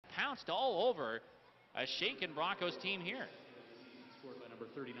bounced all over a shaken Broncos team here. Scored by number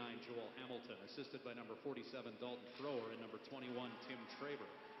 39, Joel Hamilton. Assisted by number 47, Dalton Thrower, and number 21, Tim Traber.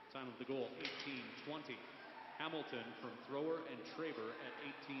 Time of the goal, 18:20. Hamilton from Thrower and Traber at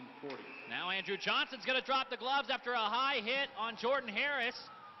 18:40. Now Andrew Johnson's going to drop the gloves after a high hit on Jordan Harris.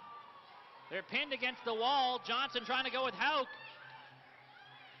 They're pinned against the wall. Johnson trying to go with Houck.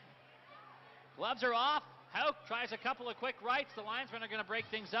 Gloves are off. Houck tries a couple of quick rights. The linesmen are going to break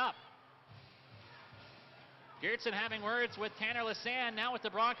things up. Geertsen having words with Tanner Lassand, now with the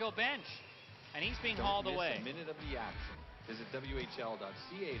Bronco bench. And he's being hauled away. A minute of the action. Visit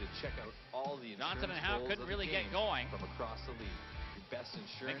WHL.ca to check out all the Johnson and Houck couldn't really get going from across the league. Your best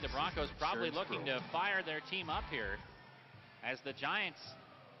insurance. I think the Broncos probably looking to fire their team up here as the Giants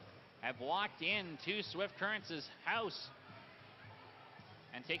have walked into Swift Currents' house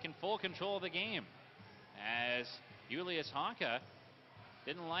and taken full control of the game. As Julius Honka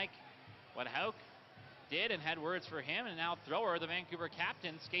didn't like what Houck did and had words for him, and now Thrower, the Vancouver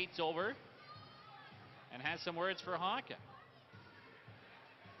captain, skates over and has some words for Honka.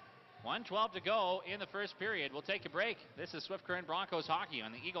 1:12 to go in the first period. We'll take a break. This is Swift Current Broncos hockey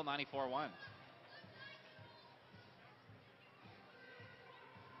on the Eagle 94.1.